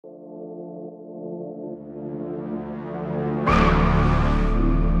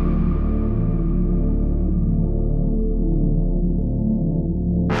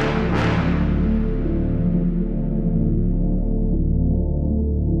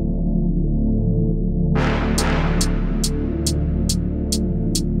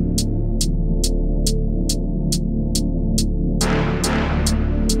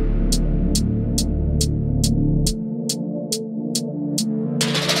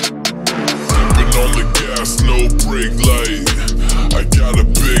on the gas, no brake light. I got a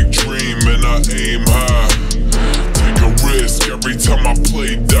big dream and I aim high. Take a risk every time I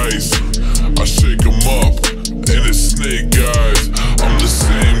play dice. I shake 'em up and it's snake eyes. I'm the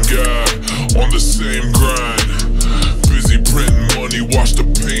same guy on the same grind. Busy printing money, watch the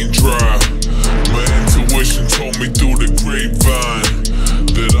paint dry. My intuition told me through the grapevine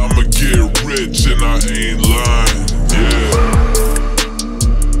that I'ma get rich and I ain't lying, yeah.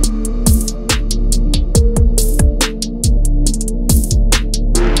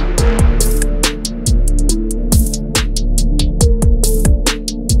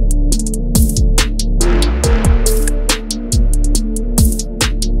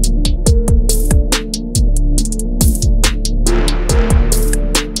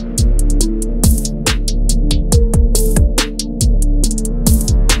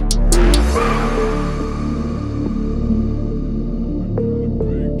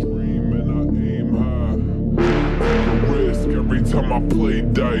 Every time I play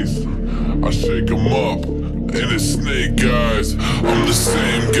dice, I shake 'em up, and it's snake eyes. I'm the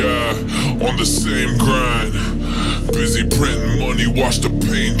same guy, on the same grind. Busy printing money, watch the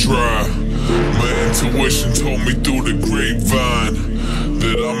paint dry. My intuition told me through the grapevine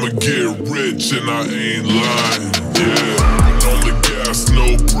that I'ma get rich and I ain't lying, yeah. And on the gas, no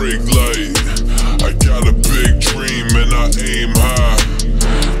brake light. I got a big dream and I aim high.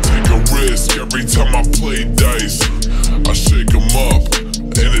 Take a risk every time I play dice. I shake 'em up,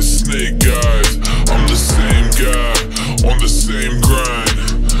 and it's snake eyes. I'm the same guy, on the same grind.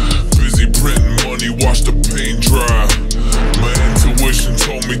 Busy printing money, watch the paint dry. My intuition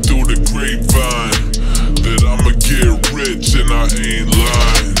told me through the grapevine that I'ma get rich and I ain't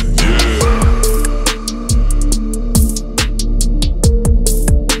lying, yeah.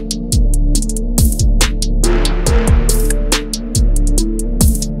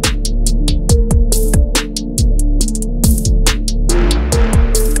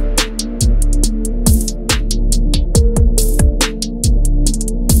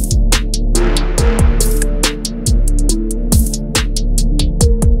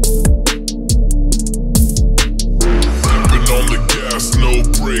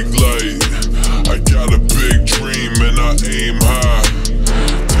 I got a big dream and I aim high.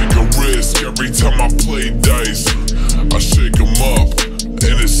 Take a risk every time I play dice. I shake 'em up,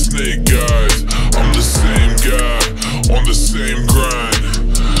 and it's snake eyes. I'm the same guy, on the same grind.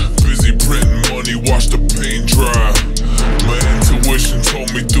 Busy printing money, watch the paint dry. My intuition told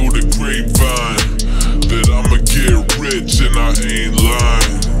me through the grapevine that I'ma get rich and I ain't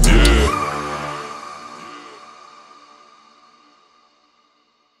lying, yeah.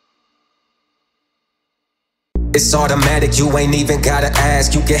 It's automatic, you ain't even gotta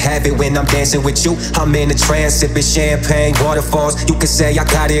ask. You can have it when I'm dancing with you. I'm in a trance, sipping champagne, waterfalls. You can say I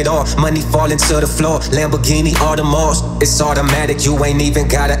got it all, money falling to the floor, Lamborghini Audemars. It's automatic, you ain't even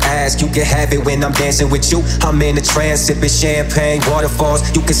gotta ask. You can have it when I'm dancing with you. I'm in a trance, sipping champagne, waterfalls.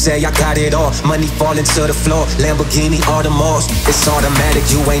 You can say I got it all, money falling to the floor, Lamborghini Audemars. It's automatic,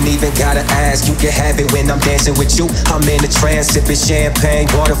 you ain't even gotta ask. You can have it when I'm dancing with you. I'm in a trance, sipping champagne,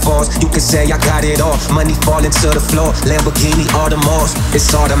 waterfalls. You can say I got it all, money falling to the floor, Lamborghini Audemars.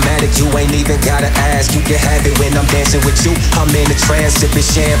 It's automatic, you ain't even gotta ask. You can have it when I'm dancing with you. I'm in a trance, sipping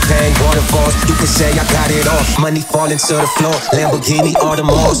champagne, waterfalls. You can say I got it all, money falling to the floor, Lamborghini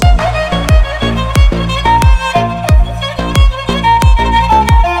Audemars.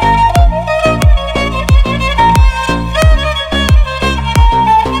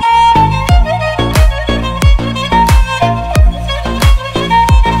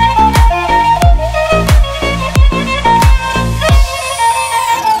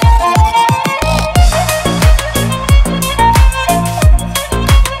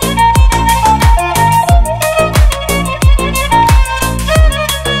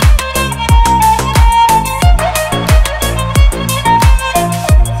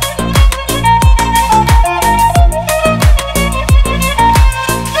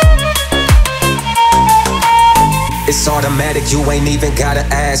 It's automatic, you ain't even gotta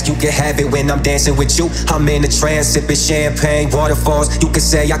ask. You can have it when I'm dancing with you. I'm in a trance, sipping champagne, waterfalls. You can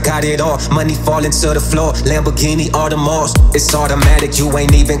say I got it all, money falling to the floor, Lamborghini Audemars. It's automatic, you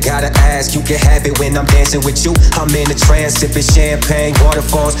ain't even gotta ask. You can have it when I'm dancing with you. I'm in a trance, sipping champagne,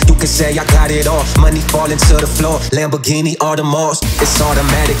 waterfalls. You can say I got it all, money falling to the floor, Lamborghini Audemars. It's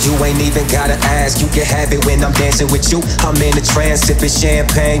automatic, you ain't even gotta ask. You can have it when I'm dancing with you. I'm in a trance, sipping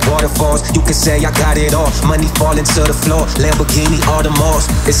champagne, waterfalls. You can say I got it all, money falling to the floor, Lamborghini Audemars.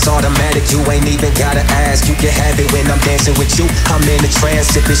 It's automatic, you ain't even gotta ask. You can have it when I'm dancing with you. I'm in a trance,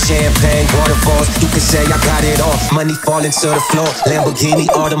 sipping champagne, waterfalls. You can say I got it all, money falling to the floor, Lamborghini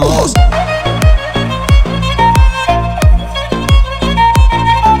Audemars.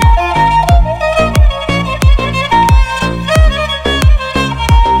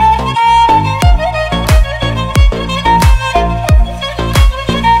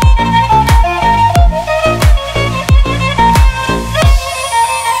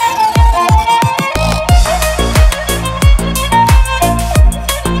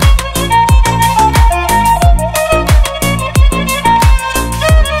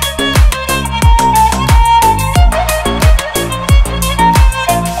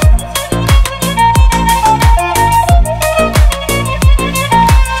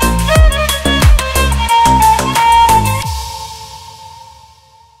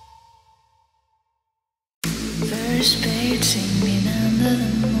 anticipating being under the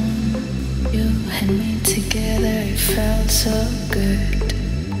moon. You and me together, it felt so good.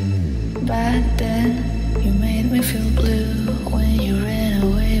 But then you made me feel blue when you ran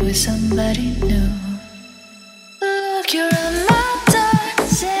away with somebody new. Look, you're on my door,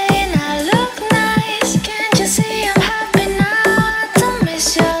 saying I look nice. Can't you see I'm happy now? I don't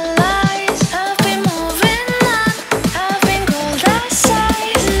miss your lies. I've been moving on, I've been cold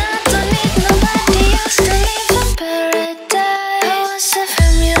outside, and I don't need nobody else to live in paradise. I was a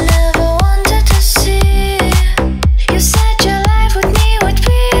femme you never wanted to see. You said your life with me would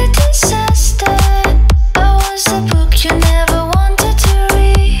be a disaster. I was a book you never wanted to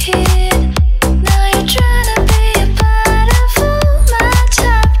read. Now you're trying to be a part of all my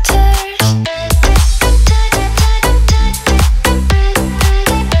chapters.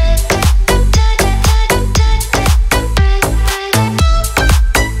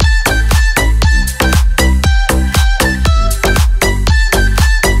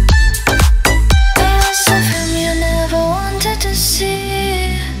 I was a film you never wanted to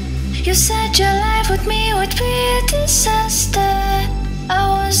see. You said your life with me would be a disaster. I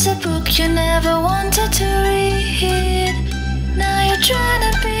was a book you never wanted to read. Now you're trying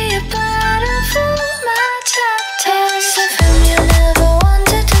to be a part